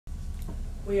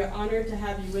We are honored to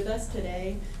have you with us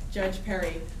today, Judge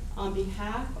Perry. On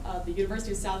behalf of the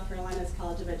University of South Carolina's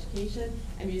College of Education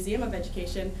and Museum of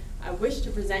Education, I wish to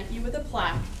present you with a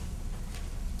plaque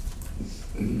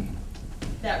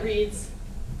that reads,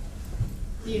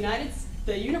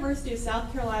 the University of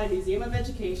South Carolina Museum of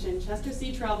Education Chester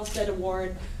C. Travelstead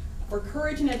Award for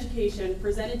Courage in Education,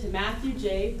 presented to Matthew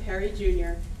J. Perry,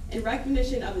 Jr. in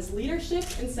recognition of his leadership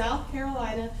in South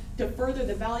Carolina to further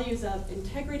the values of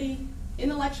integrity,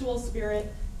 intellectual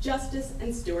spirit, justice,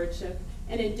 and stewardship,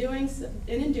 and in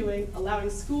doing, allowing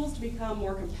schools to become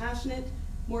more compassionate,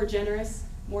 more generous,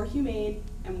 more humane,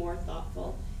 and more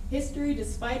thoughtful. History,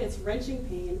 despite its wrenching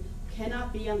pain,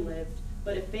 cannot be unlived,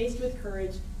 but if faced with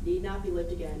courage, need not be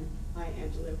lived again. I,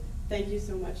 Angelou. Thank you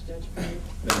so much, Judge Perry.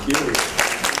 Thank you.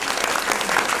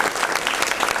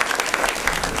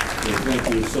 Well,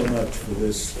 thank you so much for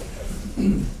this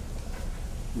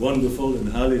wonderful and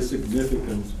highly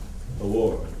significant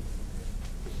award.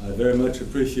 I very much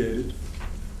appreciate it,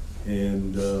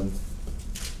 and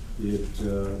it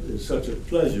is such a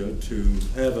pleasure to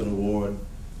have an award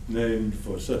named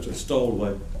for such a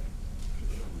stalwart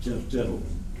gentleman.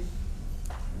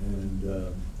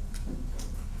 And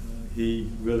he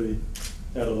really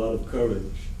had a lot of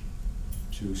courage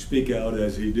to speak out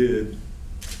as he did.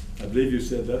 I believe you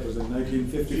said that was in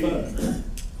 1955.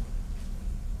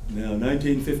 Now,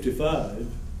 1955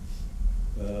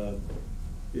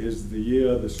 is the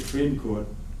year the Supreme Court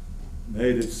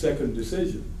made its second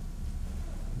decision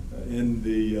in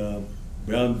the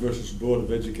Brown versus Board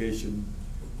of Education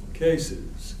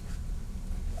cases.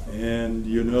 And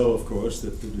you know, of course,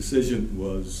 that the decision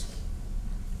was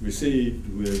received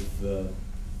with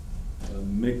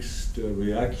mixed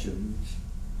reactions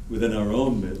within our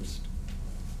own midst.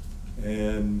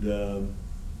 And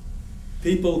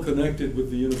people connected with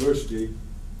the university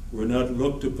were not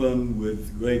looked upon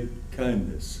with great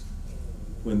kindness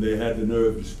when they had the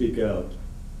nerve to speak out,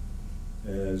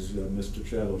 as Mr.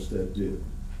 Travelstead did.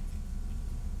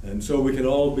 And so we can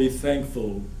all be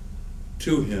thankful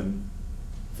to him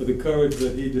for the courage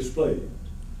that he displayed.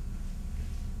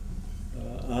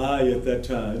 I, at that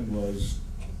time, was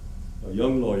a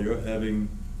young lawyer, having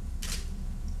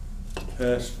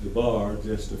passed the bar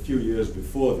just a few years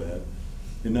before that,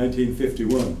 in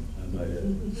 1951, I might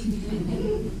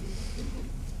add,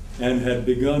 and had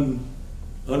begun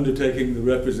undertaking the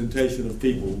representation of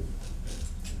people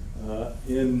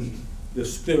in the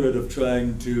spirit of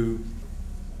trying to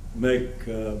make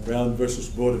Brown versus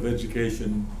Board of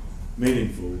Education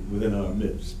meaningful within our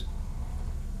midst.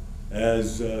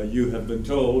 As you have been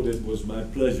told, it was my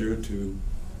pleasure to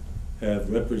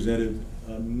have represented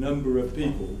a number of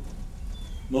people,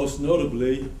 most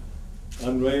notably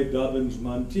Henri Dobbins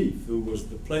Monteith, who was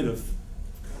the plaintiff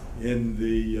in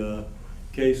the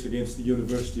case against the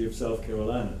University of South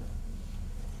Carolina,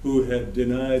 who had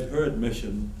denied her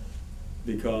admission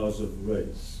because of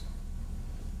race.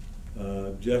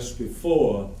 Just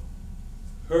before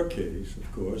her case,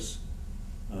 of course,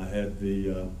 I had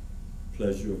the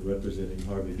pleasure of representing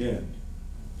Harvey Gantt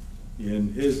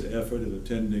in his effort at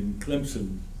attending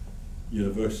Clemson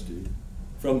University,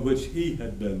 from which he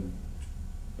had been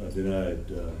denied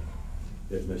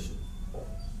admission.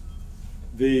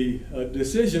 The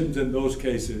decisions in those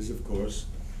cases, of course,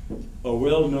 are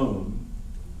well known,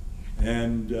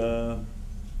 and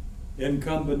in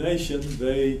combination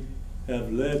they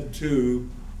have led to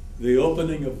the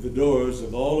opening of the doors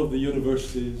of all of the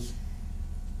universities,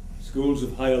 schools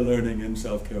of higher learning in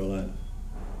South Carolina.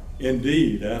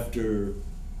 Indeed, after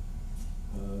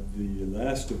the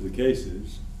last of the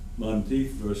cases,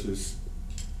 Monteith versus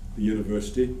the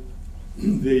university,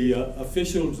 the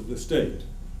officials of the state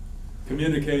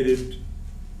communicated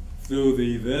through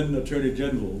the then Attorney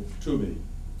General to me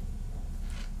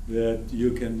that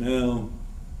you can now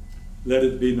let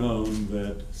it be known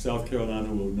that South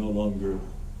Carolina will no longer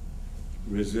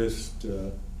resist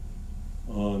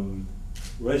on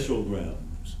racial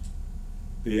grounds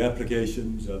the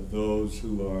applications of those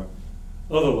who are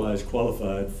otherwise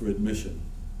qualified for admission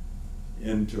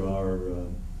into our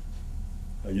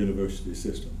university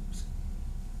systems.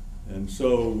 And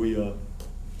so we're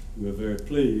very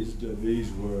pleased.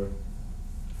 These were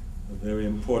very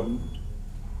important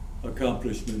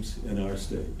accomplishments in our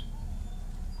state,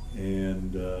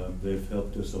 and they've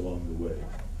helped us along the way.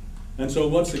 And so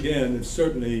once again, it's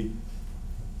certainly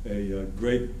a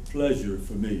great pleasure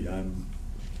for me.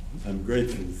 I'm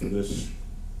grateful for this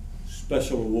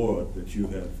special award that you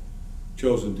have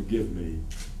chosen to give me.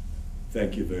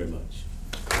 Thank you very much.